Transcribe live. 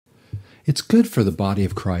It's good for the body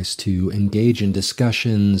of Christ to engage in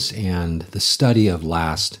discussions and the study of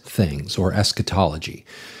last things, or eschatology.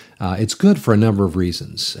 It's good for a number of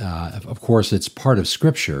reasons. Of course, it's part of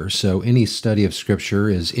Scripture, so any study of Scripture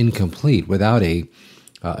is incomplete without a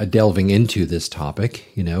delving into this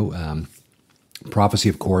topic. Prophecy,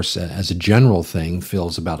 of course, as a general thing,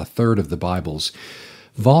 fills about a third of the Bible's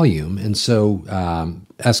volume, and so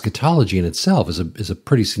eschatology in itself is a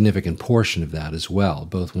pretty significant portion of that as well,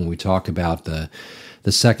 both when we talk about the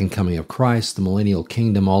second coming of Christ, the millennial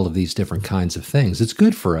kingdom, all of these different kinds of things. It's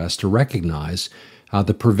good for us to recognize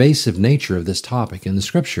the pervasive nature of this topic in the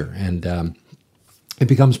Scripture, and it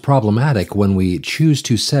becomes problematic when we choose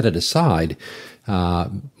to set it aside,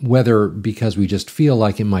 whether because we just feel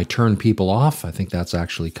like it might turn people off. I think that's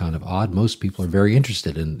actually kind of odd. Most people are very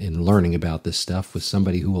interested in learning about this stuff with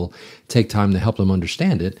somebody who will take time to help them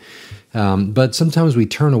understand it. But sometimes we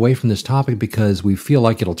turn away from this topic because we feel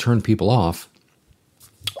like it'll turn people off,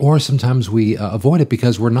 or sometimes we avoid it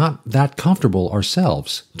because we're not that comfortable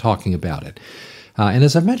ourselves talking about it. And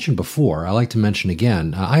as I've mentioned before, I like to mention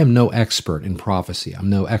again, I am no expert in prophecy.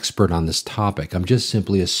 I'm no expert on this topic. I'm just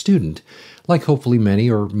simply a student, like hopefully many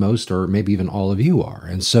or most or maybe even all of you are.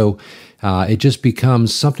 And so it just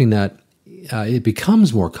becomes something that it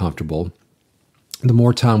becomes more comfortable the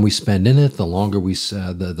more time we spend in it, the longer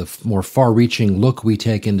the more far-reaching look we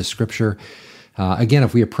take into Scripture. Again,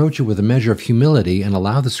 if we approach it with a measure of humility and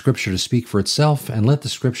allow the Scripture to speak for itself and let the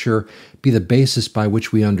Scripture be the basis by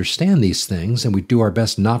which we understand these things, and we do our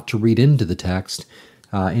best not to read into the text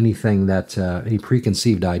any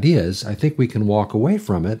preconceived ideas, I think we can walk away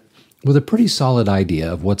from it with a pretty solid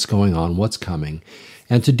idea of what's going on, what's coming,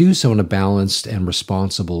 and to do so in a balanced and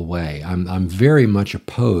responsible way. I'm very much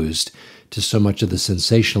opposed to so much of the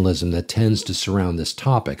sensationalism that tends to surround this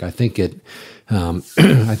topic. I think it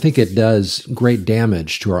does great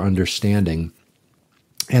damage to our understanding,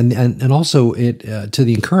 and also to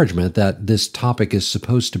the encouragement that this topic is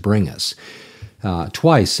supposed to bring us.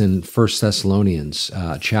 Twice in 1 Thessalonians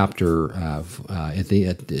chapter,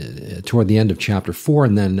 toward the end of chapter 4,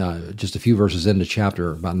 and then just a few verses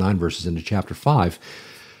into about 9 verses into chapter 5,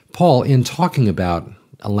 Paul, in talking about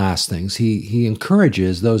last things, he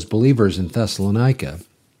encourages those believers in Thessalonica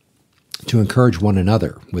to encourage one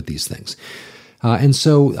another with these things. And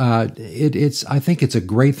so I think it's a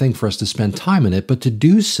great thing for us to spend time in it, but to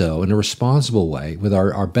do so in a responsible way with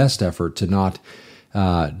our best effort to not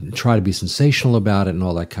try to be sensational about it and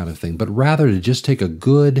all that kind of thing, but rather to just take a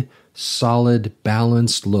good, solid,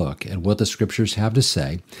 balanced look at what the Scriptures have to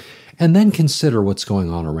say, and then consider what's going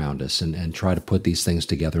on around us and try to put these things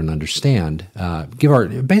together and understand, give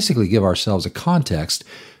ourselves a context,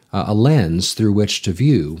 a lens through which to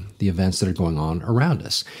view the events that are going on around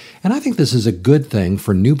us. And I think this is a good thing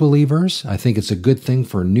for new believers. I think it's a good thing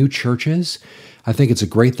for new churches. I think it's a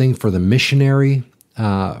great thing for the missionary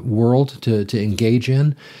world to engage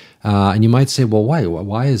in. And you might say, well,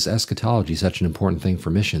 why is eschatology such an important thing for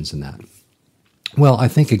missions in that? Well, I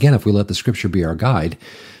think, again, if we let the Scripture be our guide,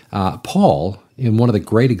 Paul, in one of the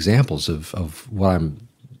great examples of what I'm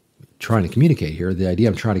trying to communicate here, the idea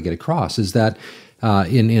I'm trying to get across, is that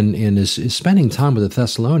in his spending time with the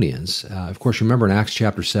Thessalonians, of course, remember in Acts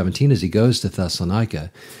chapter 17, as he goes to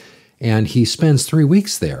Thessalonica, and he spends 3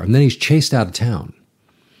 weeks there, and then he's chased out of town.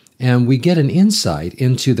 And we get an insight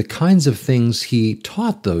into the kinds of things he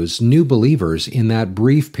taught those new believers in that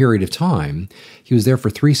brief period of time. He was there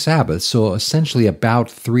for 3 Sabbaths, so essentially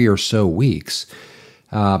about 3 or so weeks.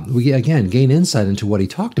 We, again, gain insight into what he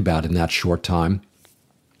talked about in that short time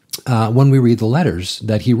when we read the letters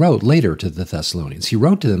that he wrote later to the Thessalonians. He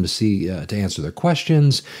wrote to them to answer their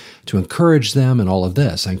questions, to encourage them, and all of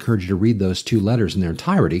this. I encourage you to read those 2 letters in their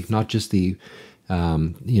entirety, not just the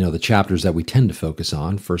chapters that we tend to focus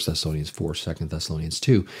on, 1 Thessalonians 4, 2 Thessalonians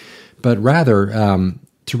 2, but rather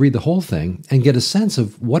to read the whole thing and get a sense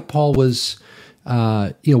of what Paul what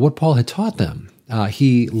Paul had taught them.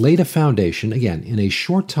 He laid a foundation, again, in a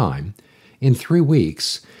short time, in 3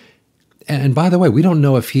 weeks. And by the way, we don't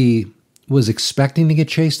know if he was expecting to get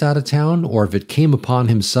chased out of town or if it came upon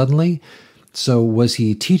him suddenly. So was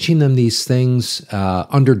he teaching them these things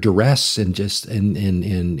under duress and just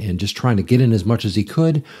trying to get in as much as he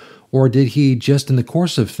could? Or did he just, in the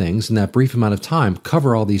course of things, in that brief amount of time,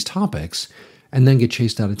 cover all these topics and then get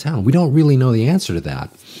chased out of town? We don't really know the answer to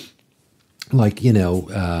that.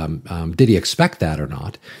 Did he expect that or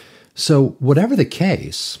not? So whatever the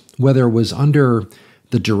case, whether it was under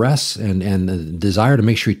the duress and the desire to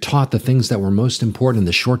make sure he taught the things that were most important in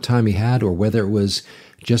the short time he had, or whether it was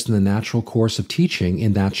just in the natural course of teaching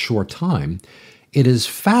in that short time, it is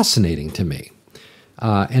fascinating to me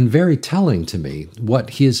and very telling to me what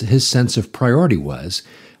his sense of priority was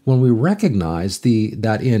when we recognize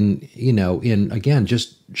that in again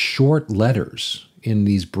just short letters, in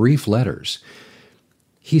these brief letters,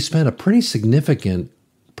 he spent a pretty significant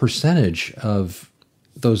percentage of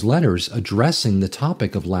those letters addressing the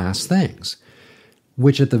topic of last things,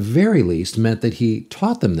 which at the very least meant that he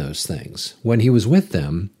taught them those things when he was with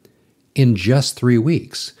them in just 3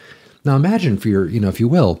 weeks. Now imagine, for your, if you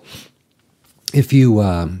will, if you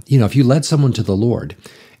led someone to the Lord,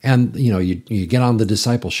 and you get on the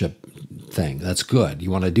discipleship thing, that's good. You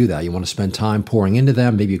want to do that. You want to spend time pouring into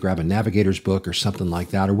them. Maybe you grab a Navigator's book or something like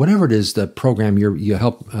that, or whatever it is, the program you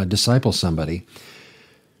help disciple somebody.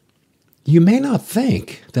 You may not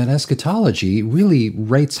think that eschatology really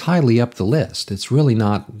rates highly up the list. It's really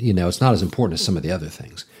not, it's not as important as some of the other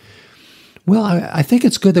things. Well, I think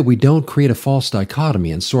it's good that we don't create a false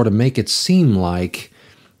dichotomy and sort of make it seem like,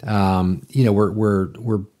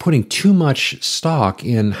 we're putting too much stock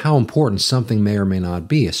in how important something may or may not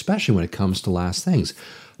be, especially when it comes to last things.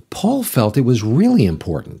 Paul felt it was really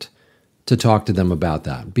important to talk to them about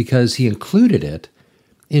that because he included it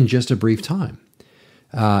in just a brief time.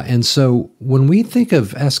 And so when we think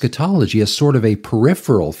of eschatology as sort of a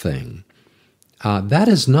peripheral thing, that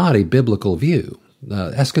is not a biblical view.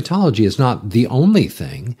 Eschatology is not the only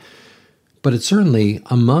thing, but it's certainly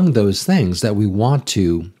among those things that we want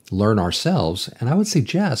to learn ourselves. And I would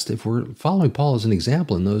suggest, if we're following Paul as an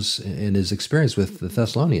example in his experience with the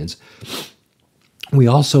Thessalonians, we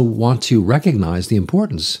also want to recognize the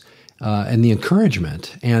importance and the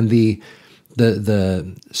encouragement and the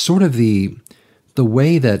sort of the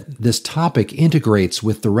way that this topic integrates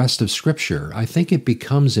with the rest of Scripture. I think it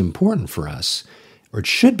becomes important for us, or it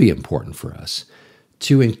should be important for us,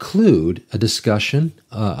 to include a discussion,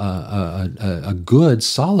 a good,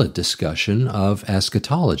 solid discussion of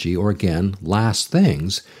eschatology, or again, last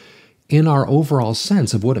things, in our overall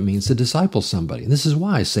sense of what it means to disciple somebody. And this is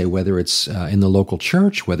why I say, whether it's in the local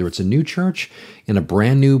church, whether it's a new church, in a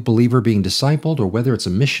brand new believer being discipled, or whether it's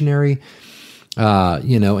a missionary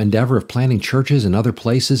endeavor of planting churches in other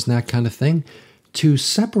places and that kind of thing, to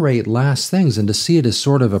separate last things and to see it as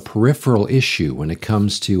sort of a peripheral issue when it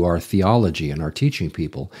comes to our theology and our teaching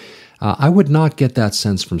people. I would not get that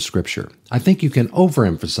sense from Scripture. I think you can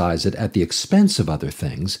overemphasize it at the expense of other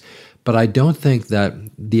things, but I don't think that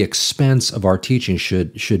the expense of our teaching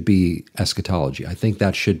should be eschatology. I think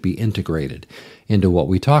that should be integrated into what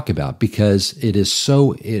we talk about because it is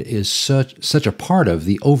such a part of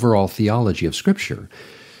the overall theology of Scripture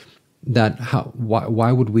that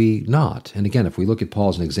why would we not? And again, if we look at Paul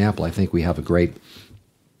as an example, I think we have a great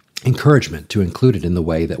encouragement to include it in the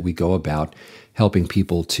way that we go about helping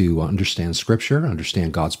people to understand Scripture,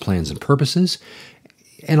 understand God's plans and purposes.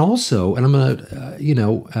 And also, and I'm going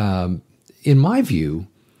to, in my view,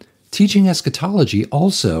 teaching eschatology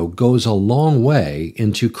also goes a long way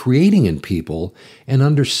into creating in people an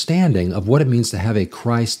understanding of what it means to have a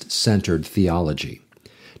Christ-centered theology.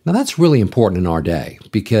 Now, that's really important in our day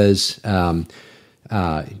because in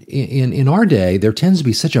our day, there tends to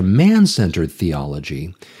be such a man-centered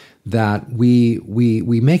theology that we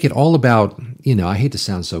make it all about, I hate to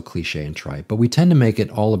sound so cliche and trite, but we tend to make it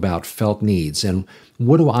all about felt needs and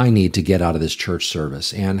what do I need to get out of this church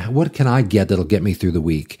service and what can I get that'll get me through the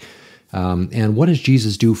week? And what does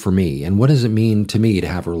Jesus do for me? And what does it mean to me to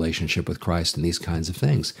have a relationship with Christ and these kinds of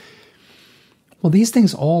things? Well, these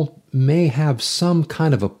things all may have some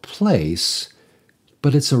kind of a place,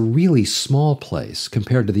 but it's a really small place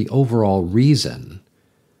compared to the overall reason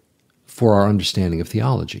for our understanding of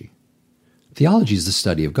theology. Theology is the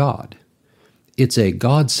study of God. It's a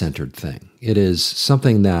God-centered thing. It is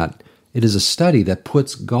something it is a study that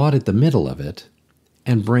puts God at the middle of it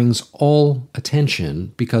and brings all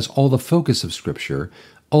attention because all the focus of Scripture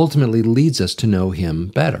ultimately leads us to know Him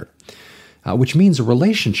better, which means a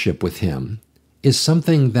relationship with Him is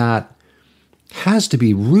something that has to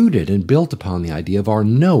be rooted and built upon the idea of our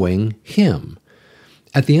knowing Him.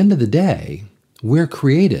 At the end of the day, we're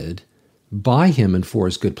created by Him and for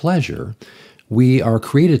His good pleasure. We are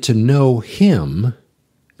created to know Him.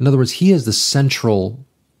 In other words, He is the central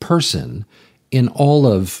person in all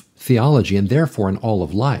of theology and therefore in all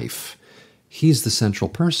of life. He's the central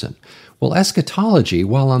person. Well, eschatology,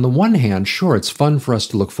 while on the one hand, sure, it's fun for us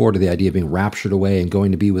to look forward to the idea of being raptured away and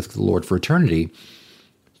going to be with the Lord for eternity,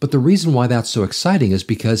 but the reason why that's so exciting is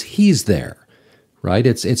because He's there, right?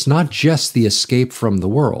 It's not just the escape from the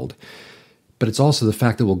world, but it's also the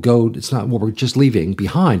fact that it's not what we're just leaving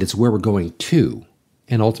behind, it's where we're going to,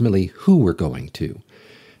 and ultimately who we're going to.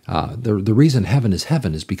 The reason heaven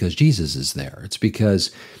is because Jesus is there. It's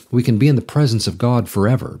because we can be in the presence of God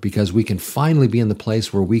forever, because we can finally be in the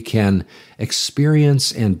place where we can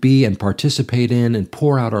experience and be and participate in and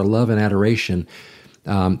pour out our love and adoration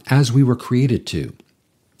as we were created to.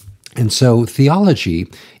 And so theology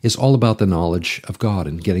is all about the knowledge of God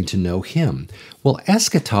and getting to know Him. Well,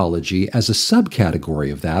 eschatology as a subcategory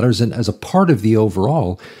of that, or as a part of the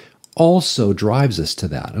overall, also drives us to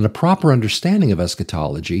that. And a proper understanding of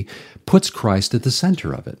eschatology puts Christ at the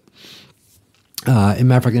center of it.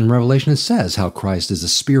 In Revelation, it says how Christ is the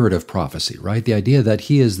spirit of prophecy, right? The idea that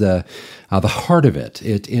He is the heart of it.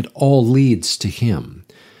 It all leads to Him.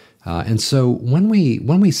 And so when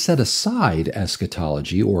we set aside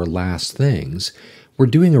eschatology or last things, we're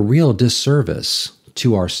doing a real disservice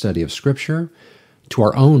to our study of Scripture, to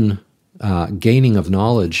our own gaining of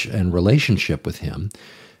knowledge and relationship with Him,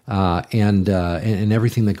 and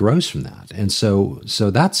everything that grows from that. And so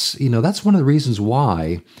that's one of the reasons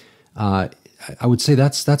why I would say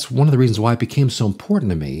that's one of the reasons why it became so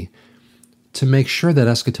important to me to make sure that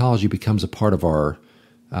eschatology becomes a part of our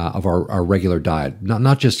regular diet,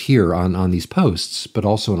 not just here on these posts, but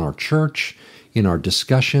also in our church, in our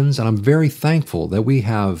discussions. And I'm very thankful that we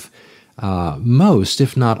have most,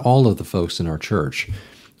 if not all, of the folks in our church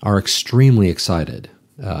are extremely excited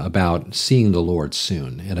about seeing the Lord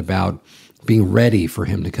soon and about being ready for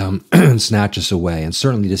Him to come and snatch us away, and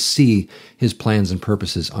certainly to see His plans and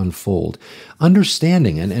purposes unfold.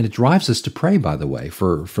 Understanding, and it drives us to pray, by the way,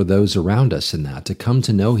 for those around us in that, to come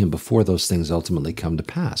to know Him before those things ultimately come to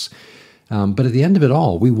pass. But at the end of it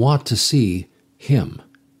all, we want to see Him.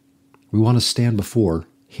 We want to stand before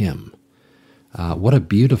Him. What a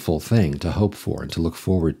beautiful thing to hope for and to look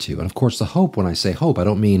forward to. And of course, the hope, when I say hope, I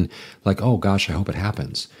don't mean like, oh gosh, I hope it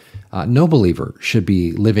happens. No believer should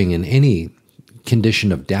be living in any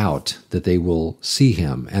condition of doubt that they will see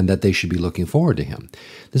Him and that they should be looking forward to Him.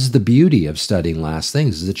 This is the beauty of studying last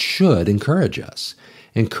things, is it should encourage us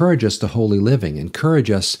to holy living, encourage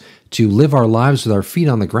us to live our lives with our feet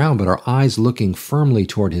on the ground, but our eyes looking firmly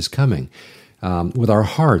toward His coming, with our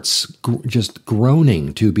hearts just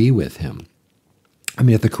groaning to be with Him. I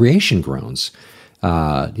mean, if the creation groans,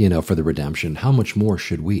 for the redemption, how much more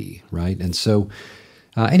should we, right? And so,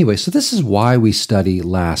 anyway, so this is why we study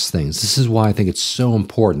last things. This is why I think it's so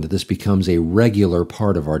important that this becomes a regular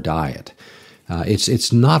part of our diet.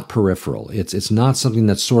 It's not peripheral. It's not something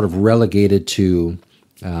that's sort of relegated to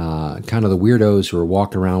kind of the weirdos who are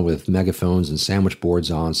walking around with megaphones and sandwich boards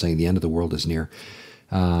on saying the end of the world is near.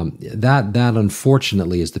 That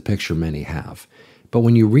unfortunately is the picture many have. But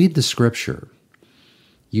when you read the Scripture,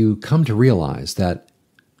 you come to realize that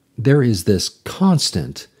there is this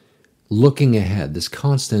constant looking ahead, this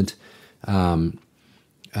constant, even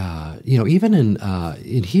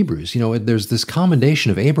in Hebrews, there's this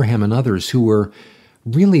commendation of Abraham and others who were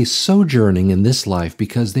really sojourning in this life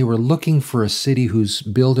because they were looking for a city whose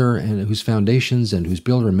builder and whose foundations and whose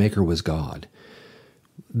builder and maker was God.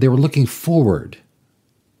 They were looking forward,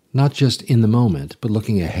 not just in the moment, but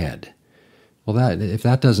looking ahead. Well, if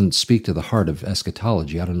that doesn't speak to the heart of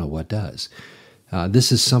eschatology, I don't know what does.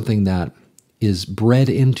 This is something that is bred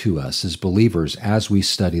into us as believers as we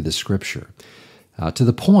study the Scripture, to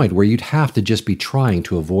the point where you'd have to just be trying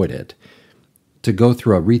to avoid it, to go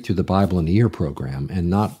through a Read Through the Bible in a Year program and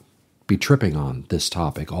not be tripping on this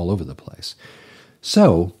topic all over the place.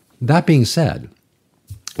 So, that being said,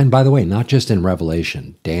 and by the way, not just in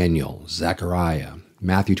Revelation, Daniel, Zechariah,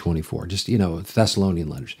 Matthew 24, just, Thessalonian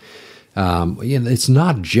letters. It's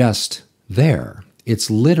not just there. It's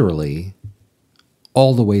literally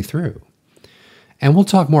all the way through. And we'll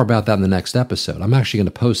talk more about that in the next episode. I'm actually going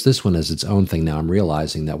to post this one as its own thing now. I'm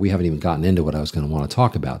realizing that we haven't even gotten into what I was going to want to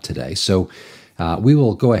talk about today. So we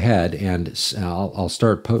will go ahead and I'll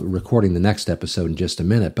start recording the next episode in just a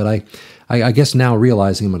minute. But I guess now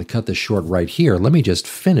realizing I'm going to cut this short right here, let me just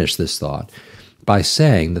finish this thought by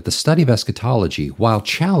saying that the study of eschatology, while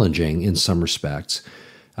challenging in some respects,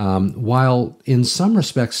 while in some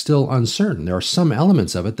respects still uncertain, there are some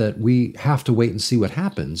elements of it that we have to wait and see what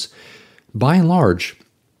happens. By and large,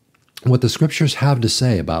 what the Scriptures have to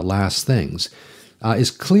say about last things is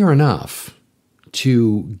clear enough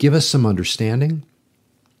to give us some understanding,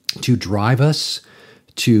 to drive us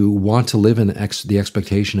to want to live in the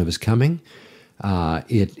expectation of His coming.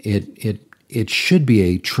 It should be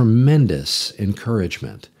a tremendous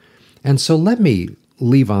encouragement. And so let me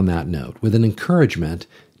leave on that note with an encouragement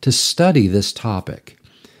to study this topic,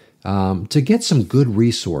 to get some good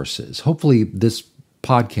resources. Hopefully this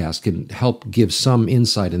podcast can help give some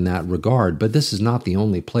insight in that regard, but this is not the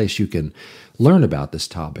only place you can learn about this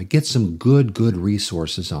topic. Get some good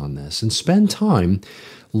resources on this and spend time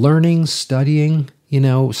learning, studying,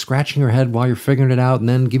 scratching your head while you're figuring it out, and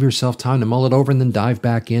then give yourself time to mull it over and then dive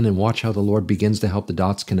back in and watch how the Lord begins to help the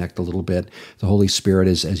dots connect a little bit. The Holy Spirit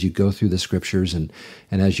as you go through the scriptures and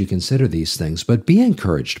as you consider these things. But be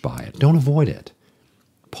encouraged by it. Don't avoid it.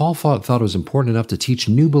 Paul thought it was important enough to teach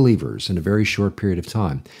new believers in a very short period of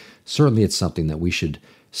time. Certainly it's something that we should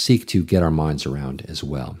seek to get our minds around as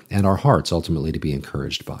well, and our hearts ultimately to be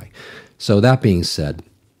encouraged by. So that being said,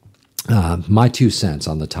 my 2 cents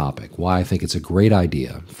on the topic, why I think it's a great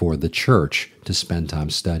idea for the church to spend time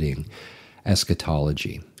studying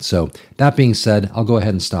eschatology. So that being said, I'll go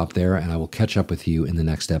ahead and stop there, and I will catch up with you in the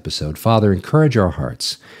next episode. Father, encourage our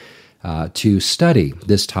hearts to study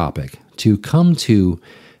this topic, to come to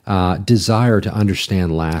desire to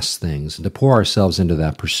understand last things, and to pour ourselves into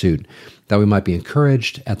that pursuit, that we might be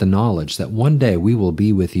encouraged at the knowledge that one day we will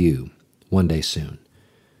be with you, one day soon.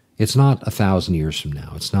 It's not 1,000 years from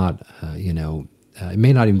now. It's not, it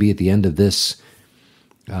may not even be at the end of this,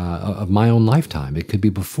 of my own lifetime. It could be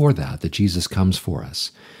before that Jesus comes for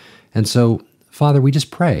us. And so, Father, we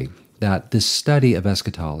just pray that this study of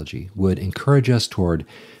eschatology would encourage us toward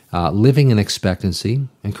living in expectancy,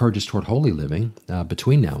 encourage us toward holy living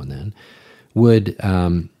between now and then.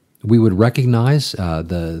 We would recognize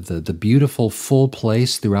the beautiful full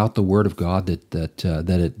place throughout the Word of God that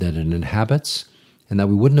it inhabits, and that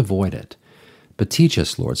we wouldn't avoid it. But teach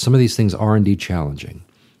us, Lord. Some of these things are indeed challenging.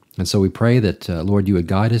 And so we pray that, Lord, you would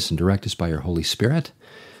guide us and direct us by your Holy Spirit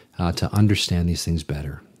to understand these things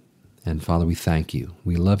better. And Father, we thank you.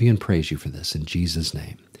 We love you and praise you for this. In Jesus'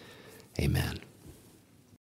 name, amen.